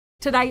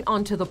Tonight,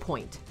 on To the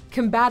Point,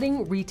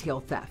 combating retail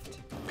theft.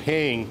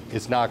 Paying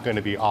is not going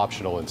to be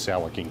optional in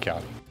San Joaquin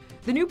County.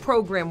 The new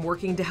program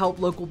working to help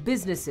local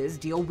businesses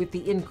deal with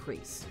the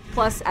increase.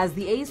 Plus, as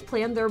the A's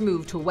plan their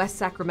move to West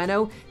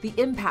Sacramento, the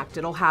impact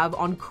it'll have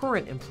on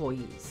current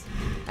employees.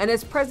 And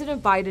as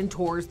President Biden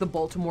tours the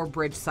Baltimore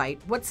Bridge site,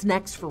 what's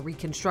next for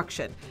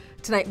reconstruction?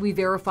 Tonight, we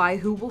verify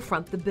who will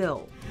front the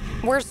bill.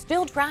 We're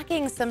still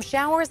tracking some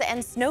showers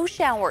and snow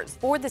showers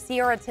for the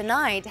Sierra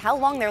tonight, how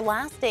long they're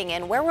lasting,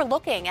 and where we're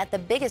looking at the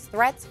biggest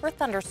threats for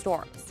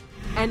thunderstorms.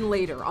 And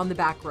later on the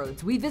back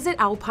roads, we visit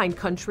Alpine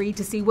Country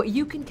to see what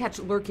you can catch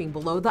lurking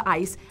below the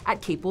ice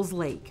at Caples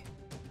Lake.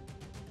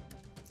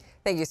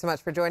 Thank you so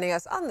much for joining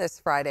us on this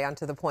Friday on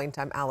To the Point.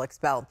 I'm Alex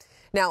Bell.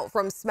 Now,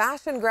 from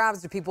smash and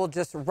grabs to people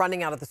just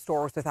running out of the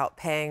stores without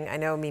paying,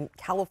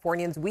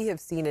 Californians, we have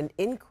seen an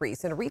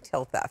increase in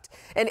retail theft.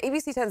 And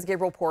ABC 10's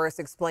Gabriel Porras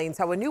explains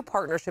how a new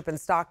partnership in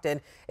Stockton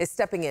is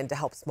stepping in to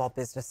help small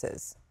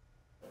businesses.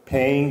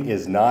 Paying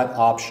is not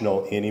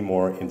optional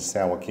anymore in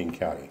San Joaquin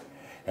County,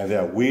 and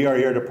that we are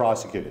here to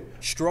prosecute it.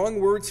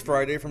 Strong words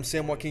Friday from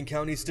San Joaquin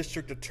County's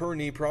district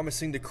attorney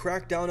promising to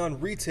crack down on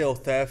retail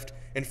theft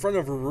in front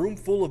of a room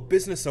full of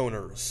business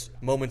owners.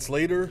 Moments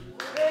later,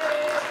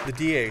 the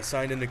DA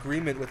signed an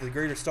agreement with the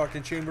Greater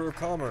Stockton Chamber of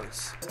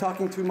Commerce.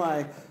 Talking to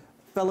my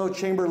fellow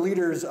chamber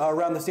leaders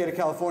around the state of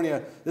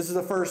California, this is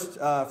the first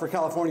for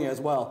California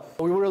as well.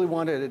 We really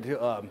wanted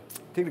to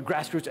take a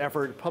grassroots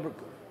effort.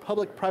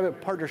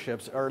 Public-private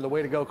partnerships are the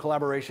way to go.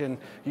 Collaboration.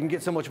 You can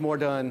get so much more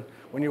done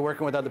when you're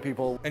working with other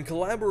people. And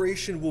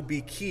collaboration will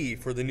be key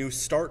for the new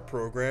START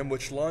program,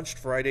 which launched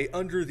Friday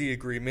under the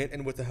agreement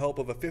and with the help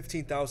of a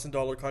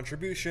 $15,000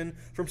 contribution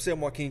from San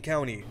Joaquin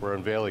County. We're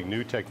unveiling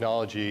new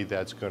technology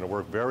that's going to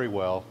work very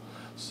well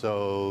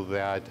so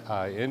that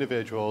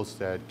individuals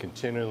that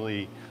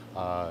continually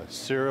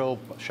serial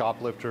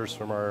shoplifters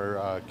from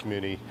our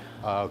community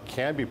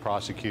can be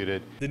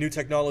prosecuted. The new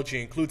technology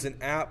includes an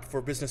app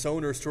for business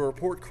owners to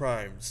report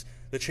crimes.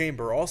 The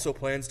Chamber also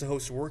plans to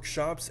host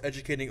workshops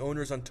educating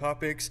owners on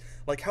topics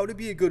like how to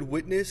be a good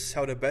witness,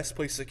 how to best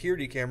place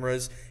security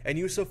cameras, and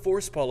use of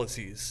force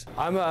policies.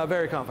 I'm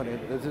very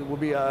confident this will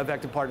be an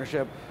effective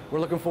partnership.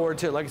 We're looking forward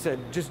to, like I said,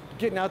 just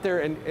getting out there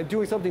and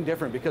doing something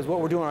different because what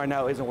we're doing right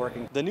now isn't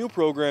working. The new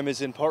program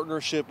is in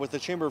partnership with the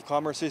Chamber of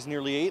Commerce's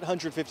nearly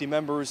 850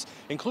 members,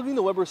 including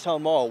the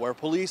Weberstown Mall, where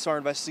police are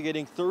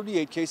investigating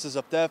 38 cases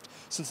of theft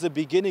since the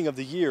beginning of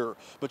the year.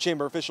 But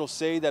Chamber officials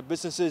say that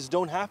businesses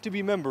don't have to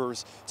be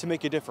members to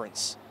make a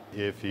difference.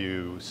 If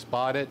you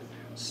spot it,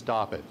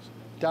 stop it.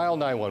 Dial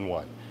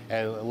 911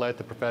 and let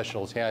the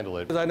professionals handle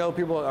it. Because I know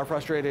people are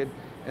frustrated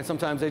and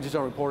sometimes they just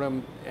don't report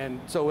them. And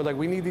so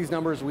we need these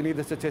numbers, we need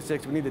the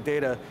statistics, we need the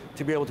data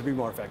to be able to be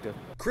more effective.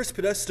 Chris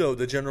Podesto,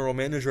 the general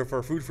manager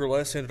for Food for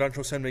Less and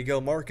Rancho San Miguel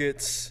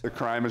markets, the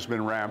crime has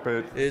been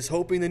rampant, is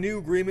hoping the new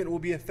agreement will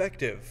be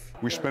effective.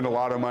 We spend a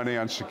lot of money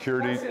on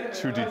security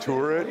to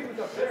detour it,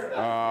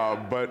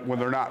 but when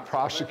they're not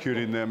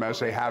prosecuting them as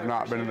they have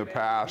not been in the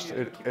past,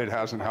 it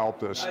hasn't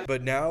helped us.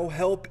 But now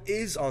help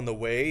is on the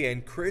way,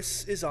 and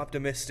Chris is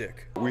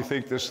optimistic. We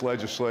think this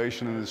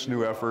legislation and this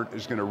new effort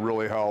is going to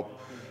really help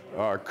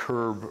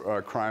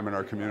curb crime in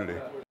our community.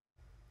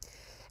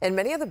 And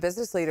many of the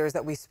business leaders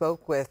that we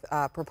spoke with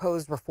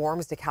proposed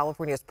reforms to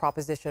California's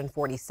Proposition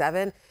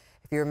 47.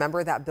 If you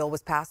remember, that bill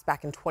was passed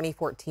back in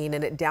 2014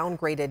 and it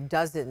downgraded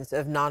dozens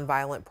of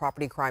nonviolent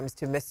property crimes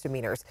to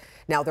misdemeanors.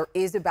 Now, there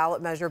is a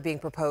ballot measure being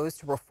proposed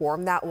to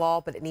reform that law,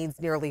 but it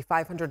needs nearly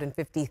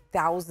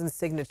 550,000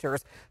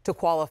 signatures to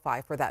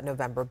qualify for that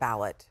November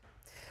ballot.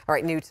 All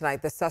right, new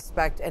tonight, the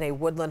suspect in a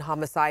Woodland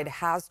homicide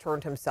has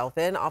turned himself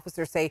in.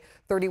 Officers say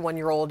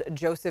 31-year-old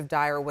Joseph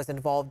Dyer was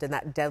involved in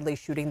that deadly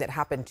shooting that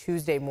happened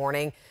Tuesday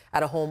morning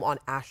at a home on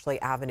Ashley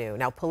Avenue.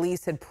 Now,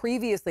 police had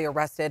previously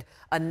arrested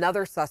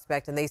another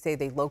suspect, and they say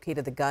they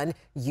located the gun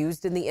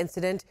used in the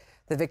incident.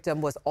 The victim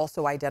was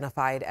also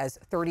identified as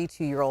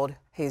 32-year-old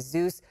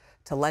Jesus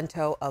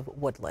Talento of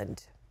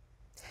Woodland.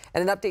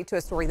 And an update to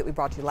a story that we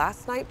brought you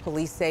last night.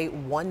 Police say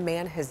one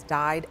man has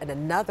died and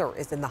another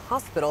is in the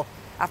hospital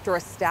after a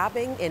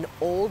stabbing in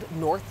Old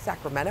North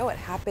Sacramento. It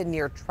happened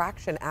near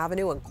Traction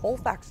Avenue and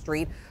Colfax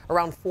Street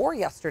around 4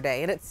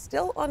 yesterday, and it's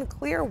still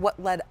unclear what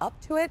led up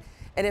to it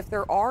and if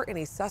there are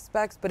any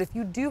suspects. But if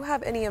you do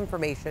have any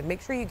information,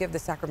 make sure you give the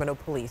Sacramento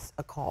police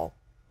a call.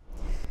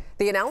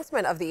 The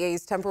announcement of the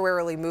A's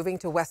temporarily moving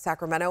to West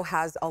Sacramento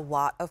has a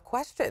lot of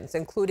questions,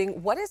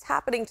 including what is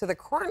happening to the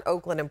current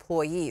Oakland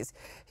employees.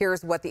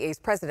 Here's what the A's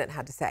president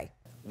had to say.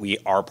 We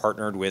are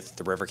partnered with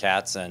the River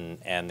Cats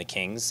and the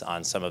Kings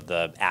on some of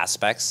the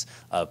aspects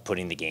of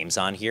putting the games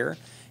on here.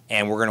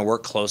 And we're going to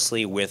work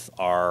closely with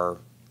our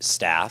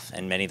staff,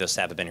 and many of those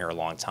staff have been here a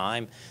long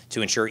time,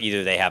 to ensure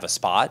either they have a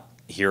spot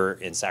here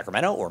in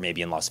Sacramento or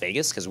maybe in Las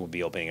Vegas, because we'll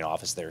be opening an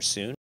office there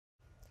soon.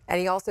 And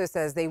he also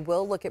says they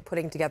will look at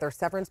putting together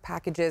severance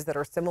packages that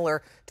are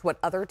similar to what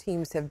other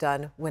teams have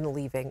done when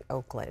leaving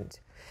Oakland.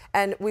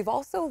 And we've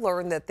also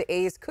learned that the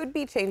A's could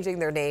be changing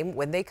their name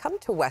when they come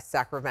to West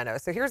Sacramento.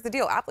 So here's the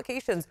deal.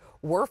 Applications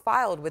were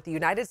filed with the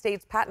United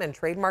States Patent and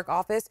Trademark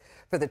Office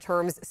for the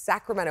terms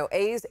Sacramento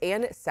A's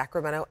and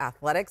Sacramento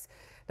Athletics.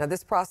 Now,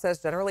 this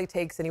process generally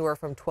takes anywhere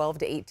from 12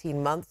 to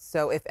 18 months.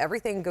 So if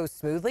everything goes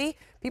smoothly,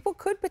 people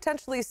could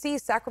potentially see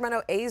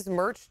Sacramento A's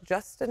merch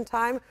just in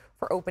time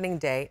for opening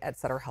day at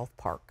Sutter Health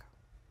Park.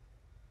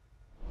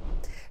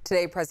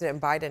 Today,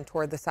 President Biden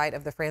toured the site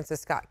of the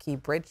Francis Scott Key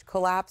Bridge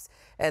collapse,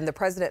 and the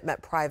president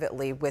met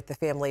privately with the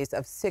families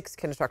of 6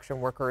 construction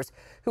workers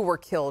who were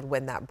killed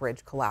when that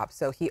bridge collapsed.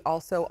 So he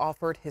also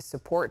offered his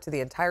support to the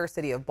entire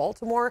city of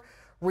Baltimore,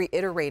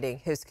 reiterating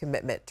his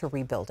commitment to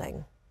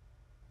rebuilding.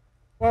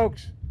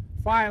 Folks,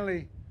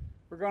 finally,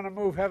 we're going to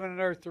move heaven and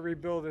earth to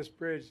rebuild this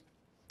bridge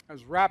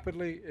as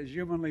rapidly as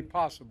humanly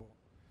possible.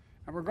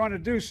 And we're going to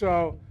do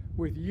so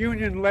with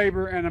union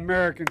labor and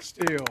American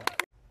steel.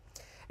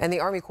 And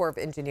the Army Corps of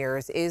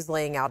Engineers is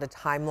laying out a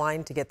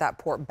timeline to get that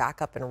port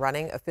back up and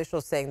running.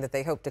 Officials saying that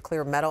they hope to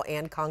clear metal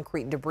and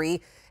concrete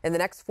debris in the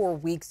next 4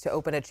 weeks to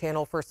open a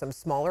channel for some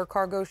smaller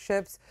cargo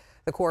ships.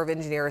 The Corps of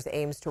Engineers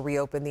aims to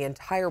reopen the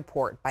entire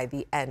port by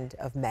the end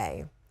of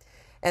May.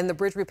 And the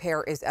bridge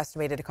repair is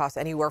estimated to cost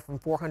anywhere from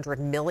 $400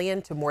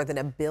 million to more than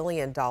 $1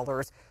 billion.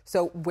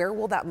 So where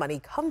will that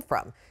money come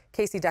from?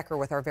 Casey Decker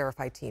with our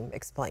Verify team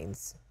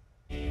explains.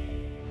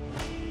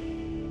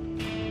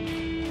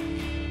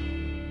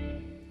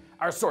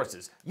 Our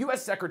sources: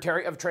 U.S.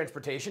 Secretary of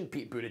Transportation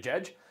Pete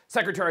Buttigieg,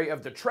 Secretary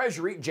of the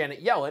Treasury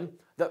Janet Yellen,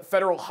 the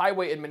Federal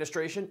Highway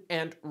Administration,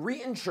 and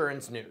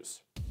Reinsurance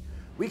News.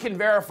 We can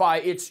verify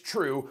it's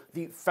true.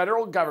 The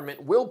federal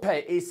government will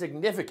pay a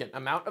significant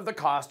amount of the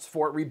costs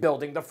for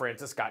rebuilding the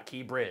Francis Scott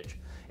Key Bridge.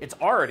 It's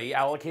already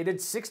allocated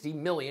 $60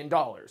 million.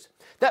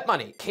 That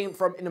money came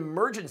from an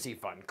emergency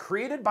fund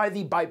created by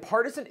the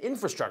bipartisan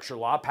infrastructure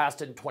law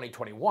passed in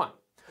 2021.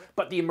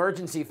 But the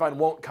emergency fund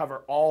won't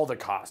cover all the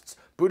costs.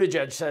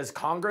 Buttigieg says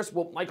Congress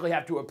will likely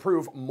have to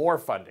approve more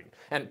funding,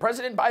 and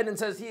President Biden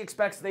says he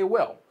expects they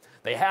will.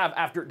 They have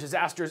after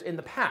disasters in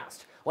the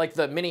past, like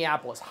the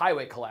Minneapolis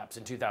highway collapse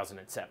in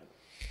 2007.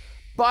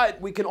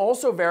 But we can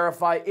also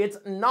verify it's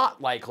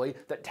not likely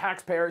that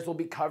taxpayers will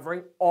be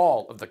covering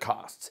all of the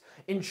costs.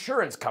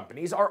 Insurance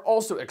companies are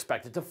also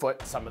expected to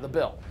foot some of the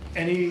bill.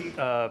 Any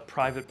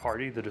private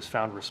party that is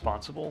found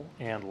responsible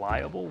and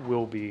liable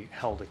will be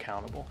held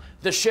accountable.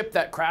 The ship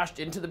that crashed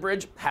into the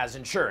bridge has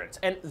insurance,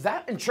 and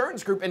that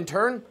insurance group in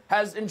turn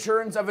has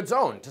insurance of its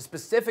own to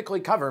specifically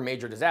cover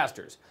major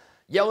disasters.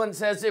 Yellen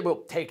says it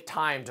will take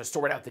time to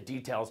sort out the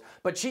details,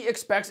 but she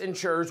expects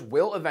insurers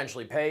will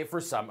eventually pay for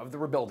some of the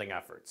rebuilding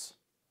efforts.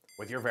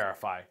 With your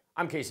Verify,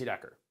 I'm Casey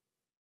Decker.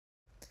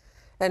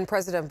 And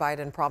President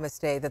Biden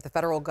promised today that the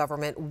federal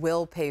government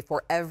will pay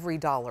for every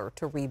dollar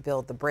to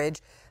rebuild the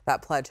bridge.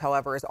 That pledge,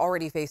 however, is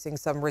already facing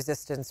some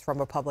resistance from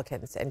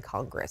Republicans in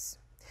Congress.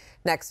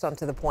 Next, on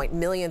To the Point,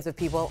 millions of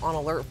people on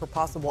alert for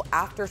possible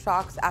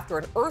aftershocks after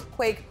an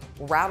earthquake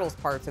rattles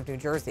parts of New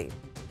Jersey.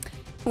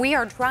 We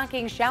are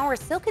tracking showers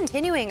still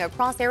continuing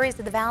across areas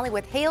of the valley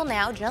with hail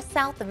now just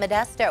south of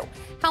Modesto.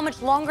 How much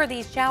longer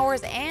these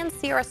showers and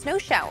Sierra snow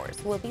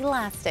showers will be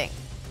lasting.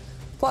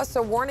 Plus,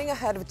 a warning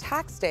ahead of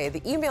tax day,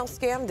 the email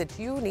scam that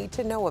you need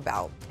to know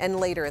about.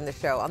 And later in the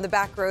show, on the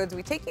back roads,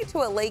 we take you to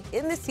a lake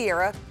in the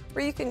Sierra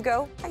where you can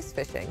go ice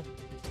fishing.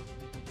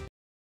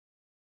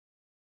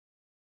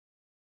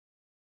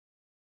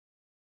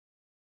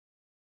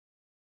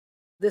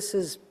 This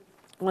is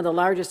one of the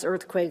largest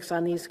earthquakes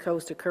on the East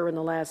Coast occur in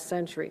the last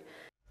century.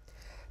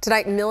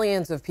 Tonight,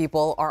 millions of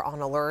people are on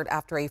alert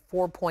after a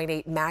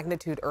 4.8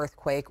 magnitude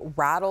earthquake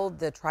rattled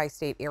the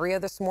tri-state area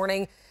this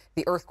morning.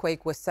 The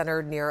earthquake was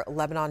centered near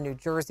Lebanon, New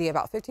Jersey,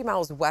 about 50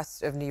 miles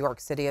west of New York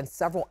City, and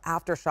several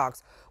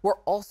aftershocks were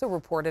also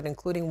reported,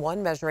 including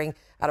one measuring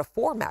at a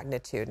 4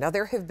 magnitude. Now,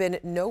 there have been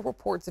no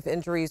reports of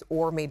injuries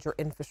or major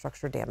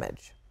infrastructure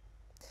damage.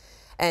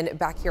 And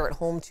back here at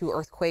home, 2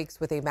 earthquakes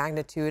with a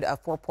magnitude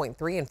of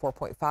 4.3 and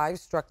 4.5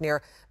 struck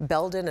near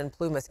Belden and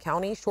Plumas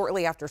County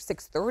shortly after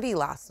 6:30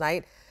 last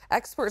night.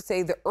 Experts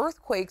say the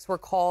earthquakes were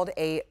called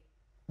a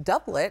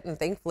doublet, and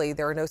thankfully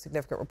there are no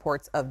significant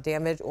reports of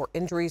damage or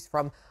injuries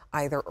from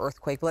either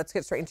earthquake. But let's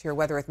get straight into your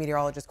weather with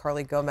meteorologist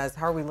Carly Gomez.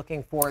 How are we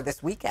looking for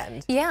this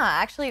weekend? Yeah,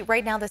 actually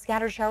right now the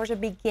scattered showers are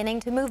beginning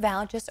to move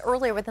out. Just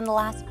earlier within the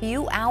last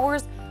few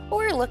hours, what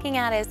we're looking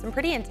at is some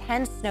pretty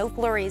intense snow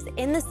flurries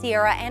in the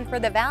Sierra and for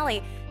the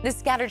valley. The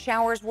scattered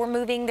showers were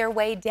moving their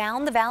way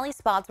down the valley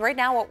spots. Right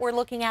now what we're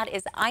looking at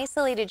is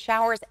isolated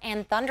showers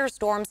and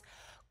thunderstorms.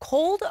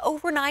 Cold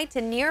overnight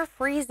to near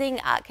freezing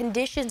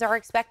conditions are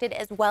expected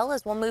as well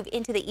as we'll move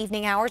into the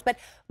evening hours, but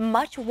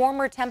much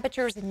warmer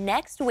temperatures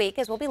next week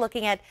as we'll be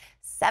looking at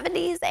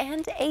 70s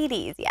and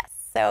 80s. Yes.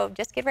 So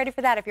just get ready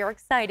for that if you're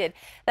excited.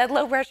 That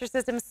low pressure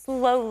system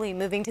slowly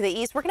moving to the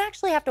east. We're going to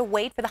actually have to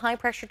wait for the high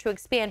pressure to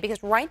expand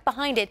because right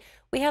behind it,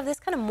 we have this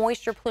kind of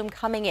moisture plume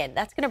coming in.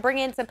 That's going to bring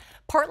in some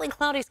partly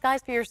cloudy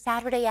skies for your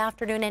Saturday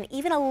afternoon and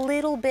even a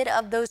little bit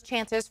of those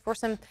chances for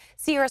some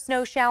Sierra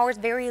snow showers,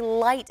 very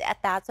light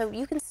at that. So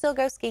you can still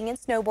go skiing and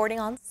snowboarding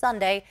on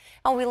Sunday.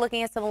 And we'll be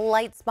looking at some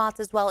light spots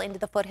as well into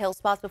the foothill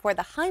spots before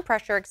the high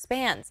pressure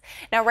expands.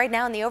 Now, right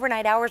now in the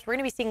overnight hours, we're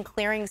going to be seeing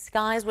clearing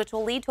skies, which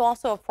will lead to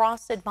also a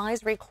frost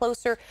advisory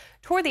closer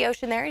toward the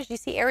ocean there. As you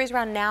see areas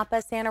around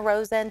Napa, Santa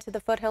Rosa, and to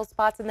the foothill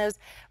spots in those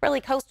really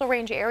coastal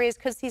range areas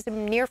could see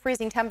some near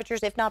freezing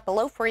temperatures, if not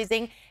below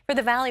freezing. For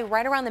the valley,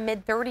 right around the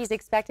mid-30s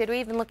expected. We're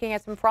even looking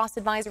at some frost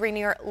advisory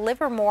near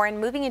Livermore, and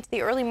moving into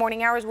the early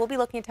morning hours, we'll be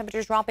looking at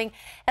temperatures dropping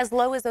as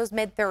low as those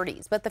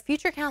mid-30s. But the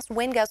futurecast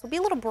wind gusts will be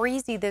a little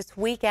breezy this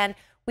weekend.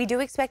 We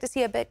do expect to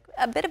see a bit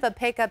of a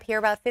pickup here,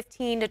 about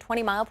 15 to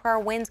 20 mile per hour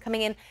winds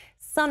coming in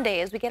Sunday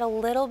as we get a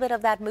little bit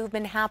of that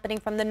movement happening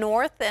from the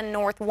north and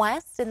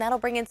northwest, and that'll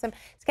bring in some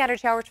scattered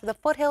showers for the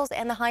foothills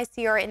and the high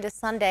Sierra into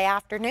Sunday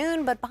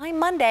afternoon. But by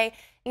Monday,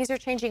 things are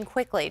changing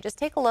quickly. Just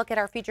take a look at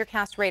our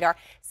futurecast radar.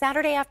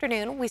 Saturday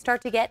afternoon, we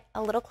start to get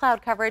a little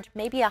cloud coverage,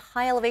 maybe a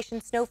high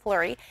elevation snow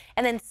flurry.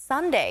 And then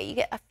Sunday, you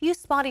get a few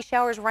spotty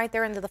showers right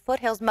there into the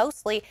foothills,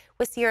 mostly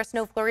with Sierra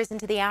snow flurries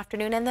into the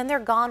afternoon. And then they're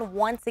gone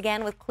once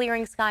again with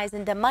clearing skies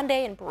into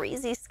Monday and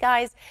breezy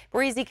skies.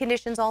 Breezy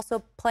conditions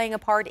also playing a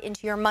part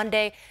into your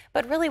Monday.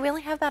 But really, we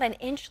only have about an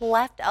inch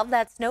left of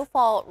that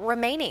snowfall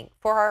remaining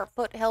for our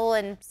foothill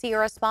and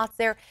Sierra spots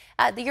there.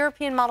 The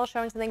European model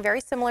showing something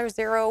very similar,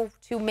 0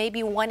 to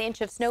maybe 1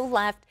 inch of snow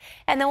left.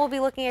 And then we'll be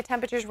looking at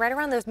temperatures right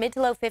around those mid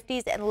to low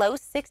 50s and low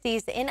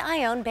 60s in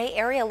Ione Bay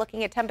Area,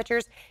 looking at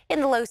temperatures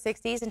in the low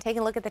 60s. And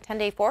taking a look at the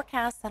 10-day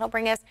forecast, that'll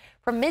bring us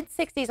from mid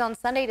 60s on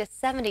Sunday to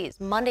 70s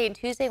Monday and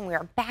Tuesday, and we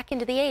are back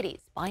into the 80s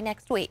by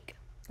next week.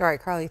 All right,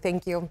 Carly,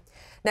 thank you.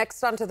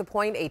 Next on To the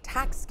Point, a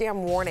tax scam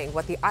warning,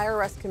 what the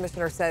IRS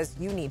commissioner says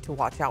you need to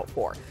watch out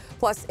for.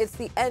 Plus, it's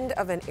the end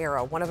of an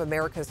era. One of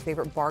America's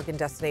favorite bargain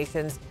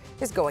destinations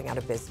is going out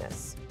of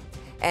business.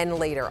 And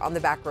later on the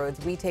back roads,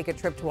 we take a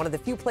trip to one of the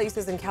few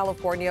places in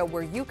California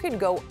where you can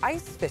go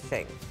ice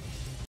fishing.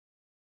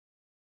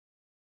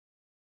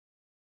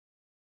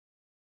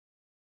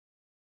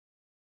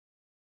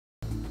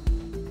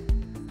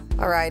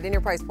 All right, in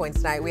your price points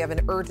tonight, we have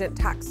an urgent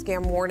tax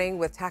scam warning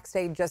with tax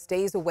day just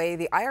days away.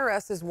 The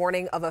IRS is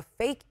warning of a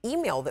fake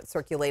email that's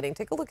circulating.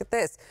 Take a look at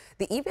this.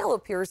 The email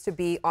appears to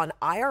be on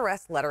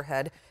IRS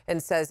letterhead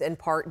and says in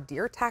part,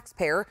 "Dear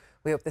taxpayer,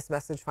 we hope this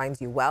message finds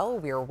you well.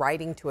 We are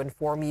writing to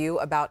inform you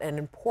about an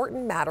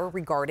important matter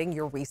regarding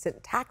your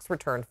recent tax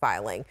return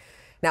filing."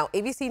 Now,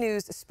 ABC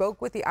News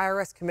spoke with the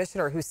IRS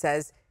commissioner who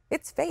says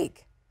it's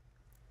fake.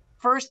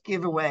 First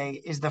giveaway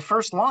is the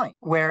first line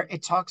where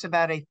it talks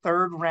about a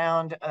third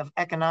round of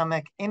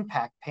economic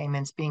impact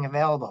payments being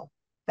available.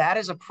 That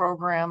is a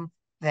program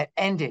that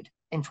ended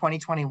in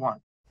 2021.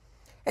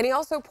 And he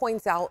also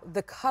points out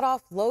the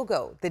cutoff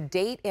logo, the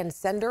date and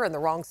sender in the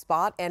wrong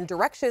spot, and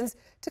directions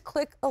to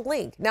click a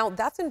link. Now,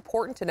 that's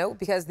important to note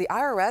because the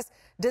IRS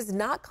does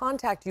not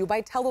contact you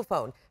by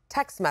telephone,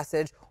 text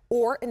message,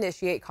 or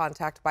initiate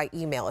contact by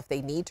email. If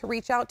they need to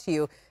reach out to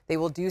you, they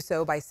will do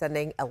so by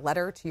sending a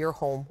letter to your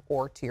home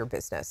or to your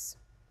business.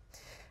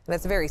 And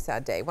it's a very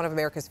sad day. One of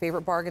America's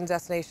favorite bargain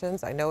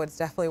destinations. I know it's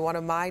definitely one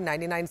of mine.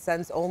 99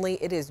 cents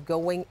only. It is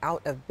going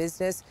out of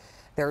business.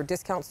 Their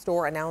discount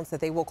store announced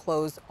that they will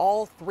close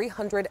all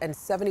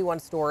 371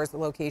 stores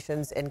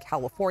locations in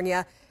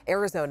California,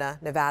 Arizona,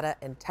 Nevada,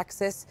 and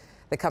Texas.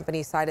 The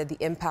company cited the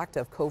impact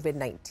of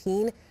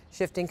COVID-19,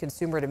 shifting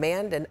consumer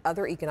demand, and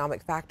other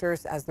economic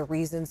factors as the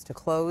reasons to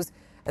close.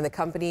 And the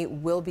company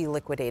will be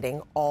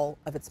liquidating all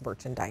of its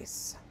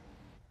merchandise.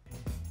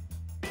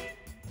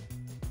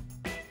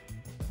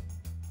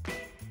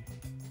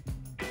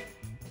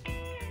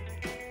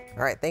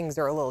 All right, things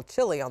are a little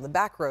chilly on the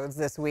back roads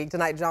this week.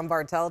 Tonight, John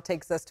Bartel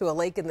takes us to a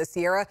lake in the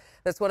Sierra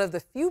that's one of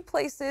the few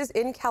places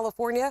in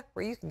California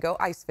where you can go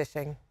ice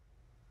fishing.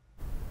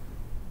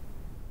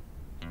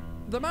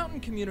 The mountain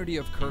community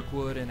of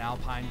Kirkwood in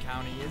Alpine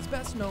County is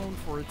best known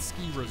for its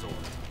ski resort.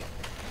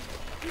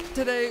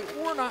 Today,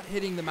 we're not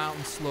hitting the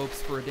mountain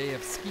slopes for a day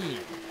of skiing.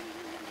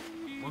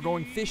 We're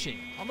going fishing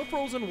on the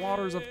frozen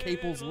waters of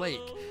Caples Lake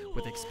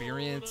with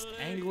experienced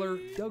angler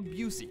Doug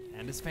Busey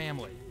and his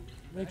family.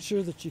 Make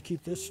sure that you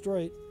keep this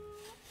straight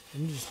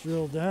and you just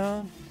drill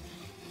down.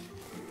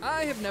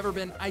 I have never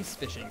been ice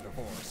fishing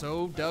before,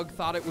 so Doug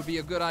thought it would be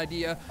a good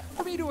idea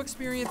for me to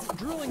experience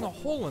drilling a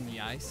hole in the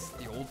ice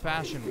the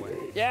old-fashioned way.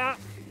 Yeah,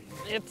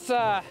 it's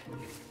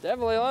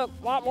definitely a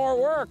lot more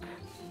work.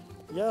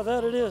 Yeah,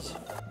 that it is.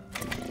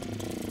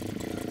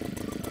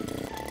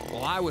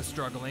 While I was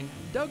struggling,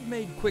 Doug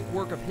made quick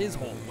work of his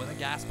hole with a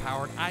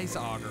gas-powered ice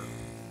auger.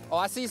 Oh,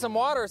 I see some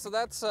water, so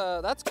that's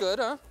good,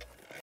 huh?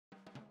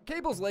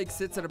 Caples Lake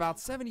sits at about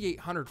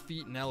 7,800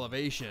 feet in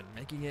elevation,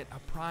 making it a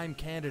prime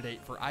candidate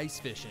for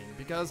ice fishing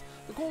because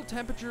the cold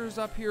temperatures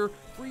up here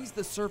freeze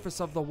the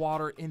surface of the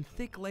water in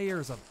thick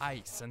layers of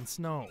ice and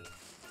snow.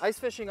 Ice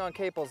fishing on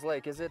Caples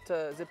Lake, is it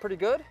pretty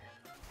good?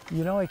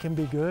 You know, it can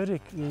be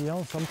good. You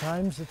know,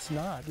 sometimes it's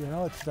not. You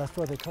know, that's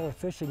why they call it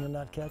fishing and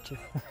not catching.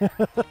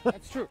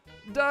 That's true.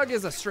 Doug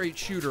is a straight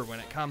shooter when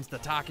it comes to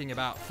talking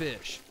about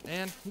fish,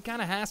 and he kind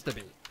of has to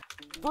be.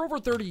 For over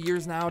 30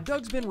 years now,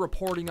 Doug's been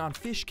reporting on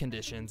fish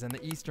conditions in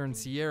the Eastern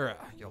Sierra.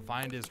 You'll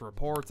find his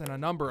reports in a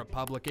number of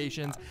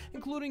publications,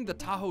 including the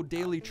Tahoe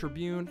Daily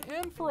Tribune,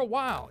 and for a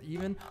while,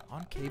 even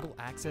on cable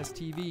access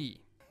TV.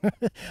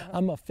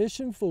 I'm a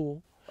fishing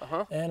fool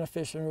and a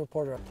fishing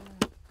reporter.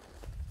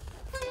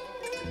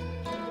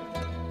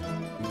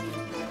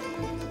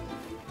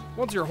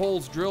 Once your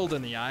hole's drilled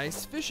in the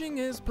ice, fishing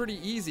is pretty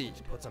easy.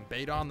 Put some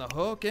bait on the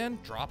hook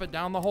and drop it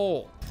down the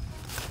hole.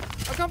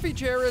 A comfy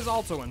chair is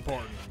also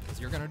important, because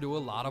you're going to do a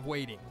lot of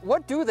waiting.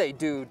 What do they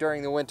do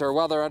during the winter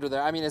while they're under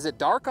there? I mean, is it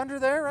dark under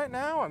there right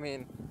now? I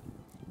mean...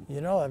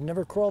 You know, I've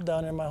never crawled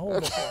down in my hole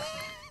before.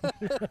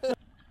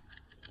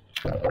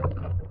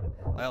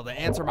 Well, to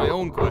answer my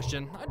own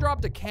question, I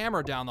dropped a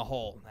camera down the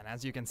hole, and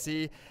as you can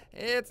see,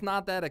 it's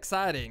not that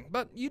exciting,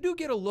 but you do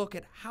get a look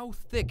at how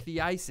thick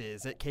the ice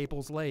is at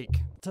Caples Lake.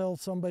 Tell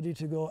somebody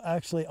to go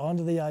actually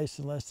onto the ice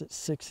unless it's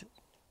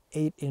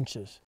 6-8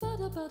 inches.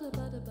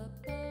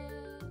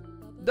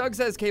 Doug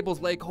says Caples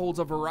Lake holds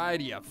a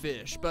variety of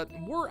fish, but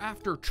we're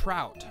after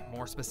trout,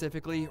 more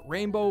specifically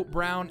rainbow,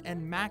 brown,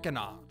 and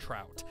Mackinaw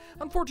trout.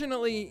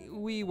 Unfortunately,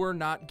 we were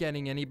not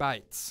getting any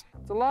bites.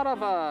 It's a lot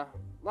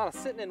of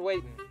sitting and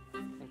waiting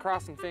and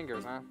crossing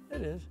fingers, huh?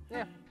 It is.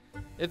 Yeah.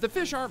 If the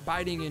fish aren't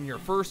biting in your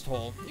first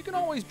hole, you can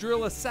always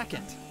drill a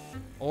second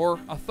or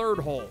a third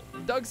hole.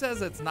 Doug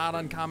says it's not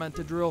uncommon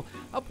to drill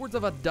upwards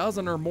of a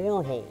dozen or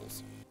more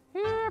holes.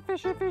 Here,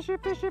 fishy, fishy,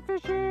 fishy,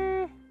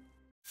 fishy.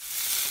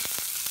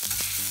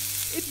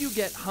 If you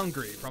get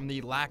hungry from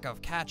the lack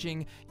of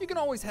catching, you can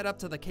always head up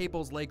to the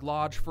Caples Lake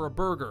Lodge for a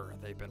burger.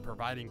 They've been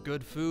providing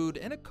good food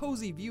and a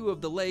cozy view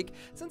of the lake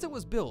since it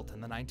was built in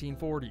the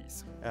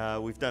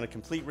 1940s. We've done a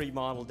complete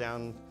remodel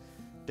down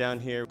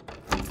here.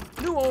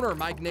 New owner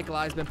Mike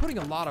Nicolai has been putting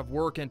a lot of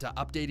work into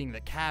updating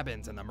the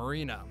cabins in the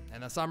marina. In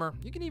the summer,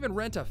 you can even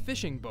rent a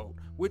fishing boat,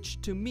 which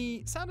to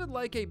me sounded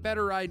like a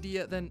better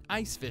idea than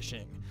ice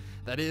fishing.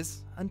 That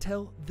is,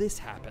 until this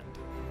happened.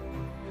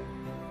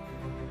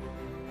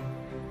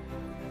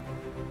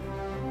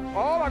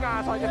 Oh my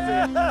gosh, I can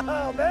see it.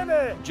 Oh,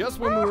 baby! Just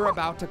when we were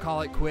about to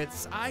call it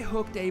quits, I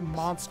hooked a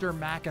monster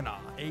Mackinaw,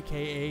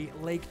 aka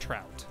lake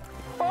trout.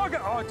 Oh,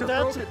 I just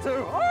broke it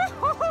too.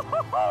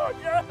 Oh,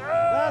 yeah!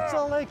 That's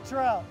a lake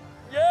trout.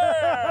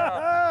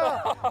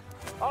 Yeah!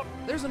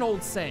 There's an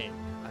old saying,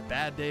 a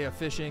bad day of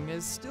fishing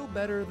is still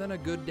better than a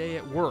good day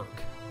at work.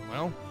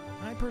 Well,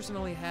 I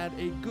personally had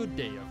a good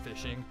day of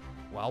fishing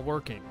while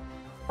working.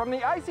 From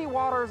the icy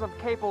waters of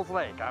Caples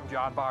Lake, I'm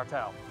John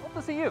Bartell. Hope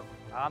to see you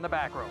on the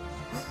back roads.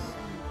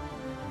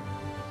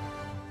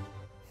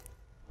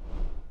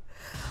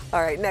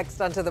 All right, next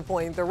on To The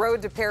Point. The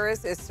road to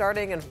Paris is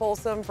starting in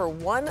Folsom for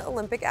one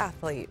Olympic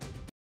athlete.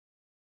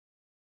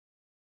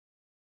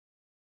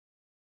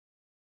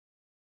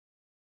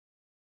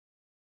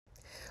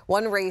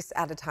 One race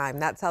at a time.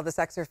 That's how the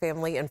Sexer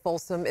family in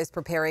Folsom is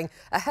preparing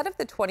ahead of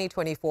the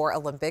 2024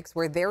 Olympics,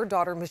 where their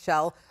daughter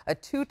Michelle, a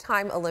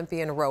two-time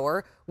Olympian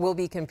rower, will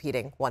be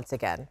competing once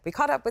again. We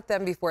caught up with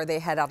them before they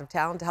head out of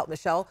town to help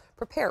Michelle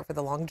prepare for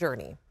the long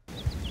journey.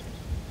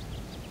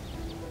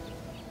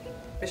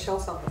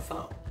 Michelle's on the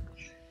phone.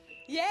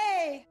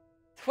 Yay!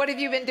 What have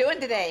you been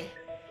doing today?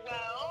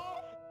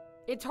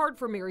 It's hard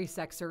for Mary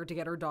Sexer to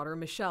get her daughter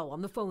Michelle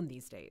on the phone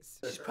these days.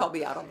 She's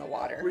probably out on the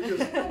water.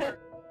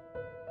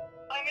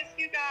 I miss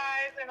you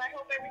guys, and I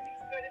hope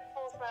everything's good in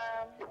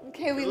Folsom.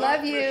 Okay, we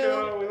love you.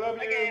 Michelle, we love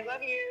you. Okay,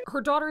 love you.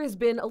 Her daughter has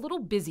been a little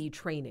busy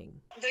training.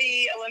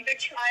 The Olympic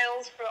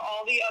trials for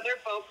all the other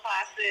boat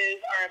classes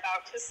are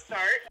about to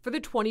start. For the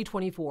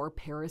 2024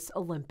 Paris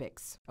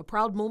Olympics, a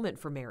proud moment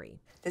for Mary.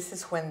 This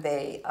is when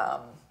they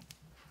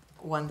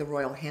won the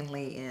Royal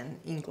Henley in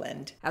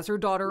England. As her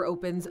daughter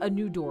opens a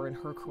new door in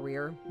her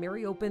career,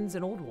 Mary opens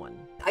an old one.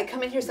 I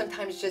come in here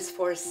sometimes just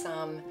for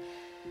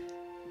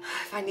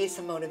if I need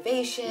some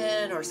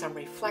motivation or some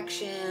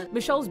reflection.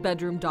 Michelle's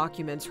bedroom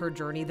documents her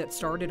journey that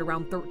started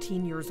around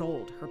 13 years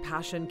old. Her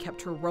passion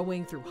kept her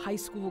rowing through high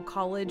school,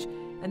 college,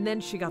 and then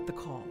she got the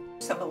call.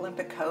 Some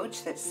Olympic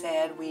coach that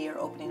said, we are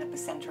opening up a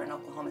center in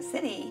Oklahoma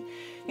City.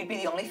 You'd be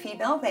the only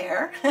female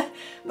there,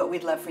 but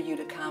we'd love for you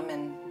to come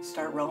and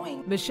start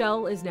rowing.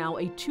 Michelle is now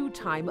a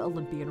two-time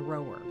Olympian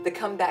rower. The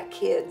comeback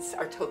kids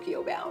are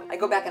Tokyo bound. I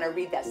go back and I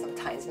read that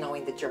sometimes,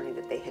 knowing the journey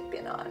that they had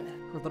been on.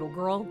 Her little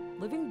girl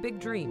living big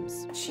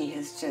dreams. She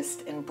has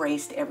just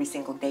embraced every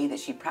single day that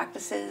she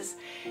practices,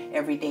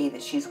 every day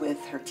that she's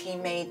with her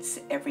teammates,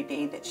 every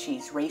day that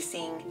she's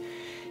racing.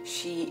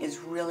 She is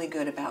really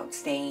good about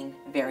staying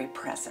very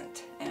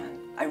present, and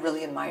I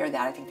really admire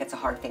that. I think that's a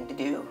hard thing to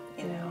do,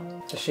 you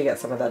know. Does she get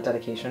some of that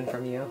dedication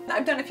from you?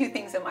 I've done a few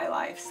things in my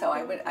life, so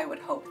I would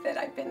hope that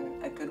I've been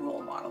a good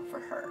role model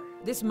for her.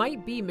 This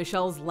might be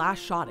Michelle's last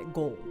shot at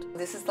gold.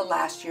 This is the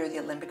last year the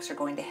Olympics are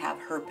going to have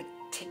her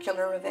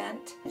particular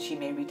event. She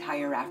may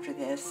retire after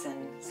this,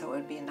 and so it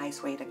would be a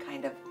nice way to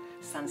kind of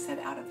sunset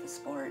out of the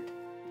sport.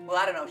 Well,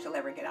 I don't know if she'll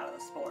ever get out of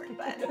the sport,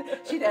 but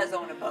she does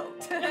own a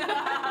boat.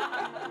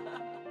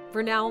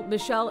 For now,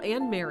 Michelle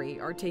and Mary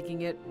are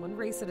taking it one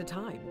race at a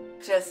time.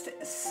 Just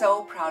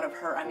so proud of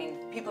her. I mean,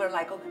 people are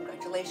like, oh,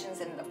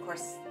 congratulations, and of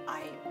course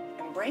I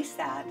embrace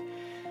that,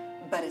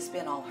 but it's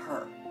been all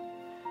her.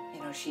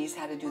 You know, she's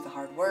had to do the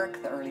hard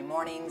work, the early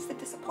mornings, the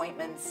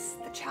disappointments,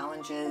 the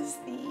challenges,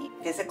 the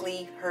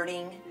physically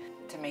hurting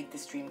to make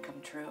this dream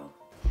come true.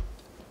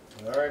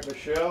 All right,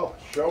 Michelle,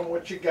 show them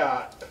what you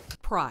got.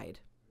 Pride.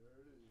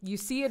 You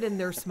see it in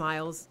their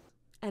smiles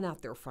and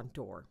at their front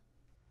door.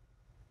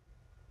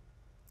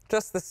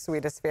 Just the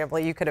sweetest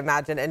family you could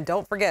imagine. And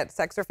don't forget,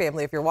 Sexer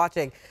family, if you're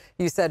watching,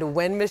 you said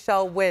when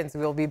Michelle wins,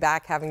 we'll be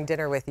back having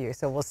dinner with you.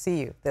 So we'll see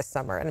you this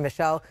summer. And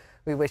Michelle,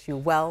 we wish you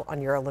well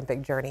on your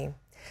Olympic journey.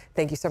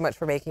 Thank you so much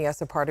for making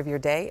us a part of your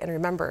day. And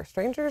remember,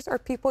 strangers are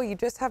people you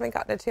just haven't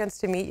gotten a chance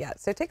to meet yet.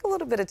 So take a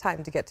little bit of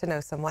time to get to know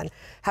someone.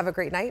 Have a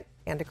great night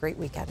and a great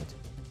weekend.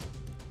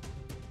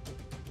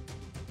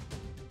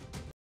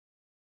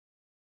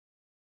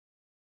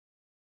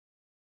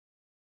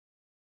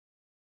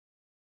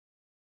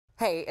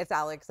 Hey, it's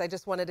Alex. I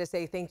just wanted to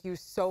say thank you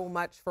so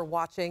much for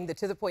watching. The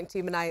To The Point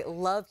team and I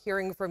love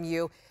hearing from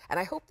you, and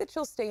I hope that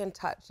you'll stay in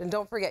touch. And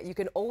don't forget, you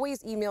can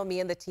always email me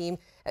and the team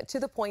at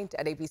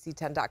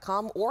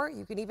tothepoint@abc10.com, or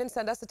you can even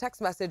send us a text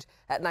message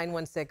at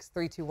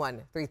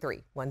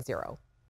 916-321-3310.